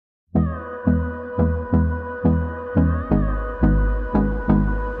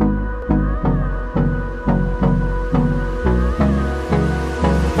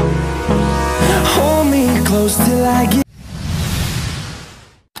close till I get.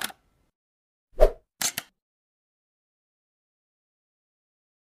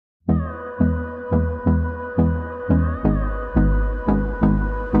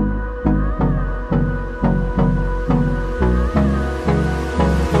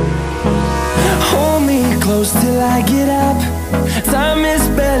 Hold me close till I get up. Time is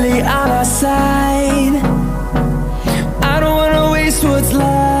barely on our side. I don't wanna waste what's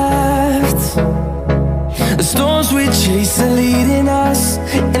left. The storms we chase are leading us,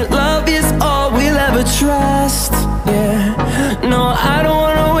 and love is all we'll ever trust. Yeah, no, I don't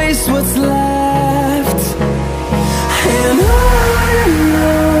wanna waste what's left. And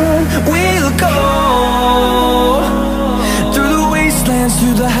on we'll go, through the wastelands,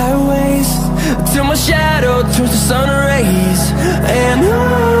 through the highways, till my shadow turns to sun rays. And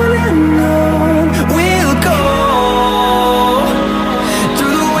on we'll go,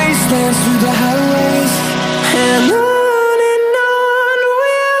 through the wastelands, through the highways, and on we'll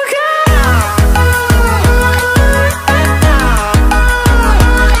go.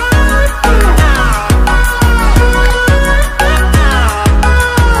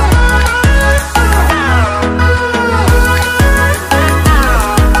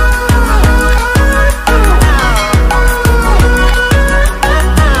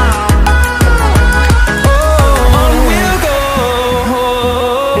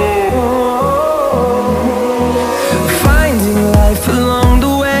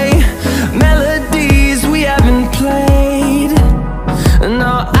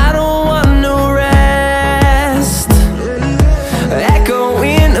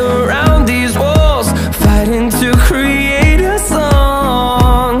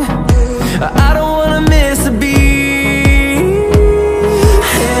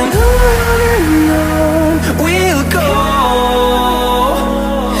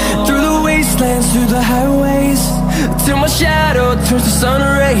 Through the highways, till my shadow turns to sun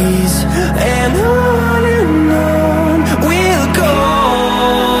rays. And on we'll go,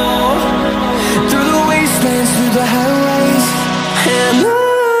 through the wastelands, through the highways, and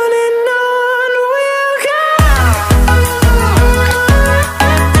on we'll go.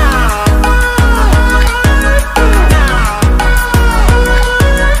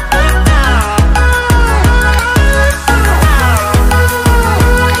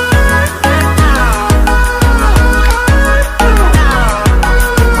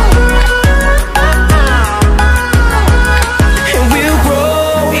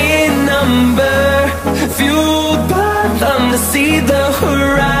 See the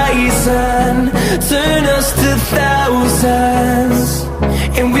horizon, turn us to thousands,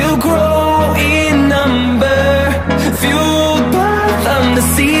 and we'll grow in number, fueled by them to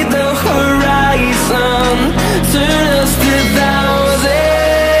see the horizon, turn us to thousands.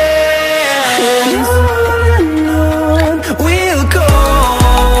 And on we'll go,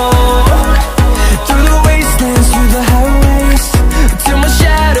 through the wastelands, through the highways, till my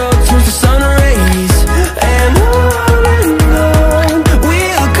shadow turns to sun rays. And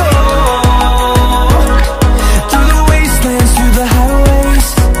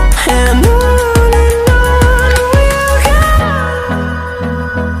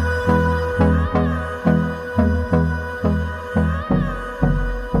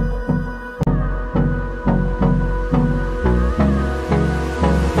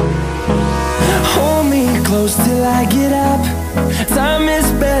close till I get up. Time is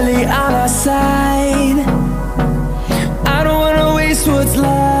barely on our side. I don't wanna waste what's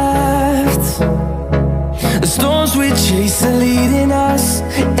left. The storms we chase are leading us,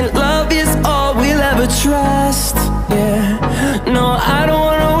 and love is all we'll ever trust. Yeah, no, I don't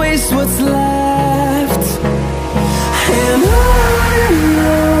wanna waste what's left. And on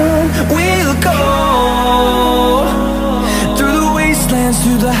we'll go, through the wastelands,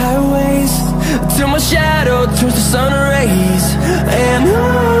 through the highways, till my shadow turns to sun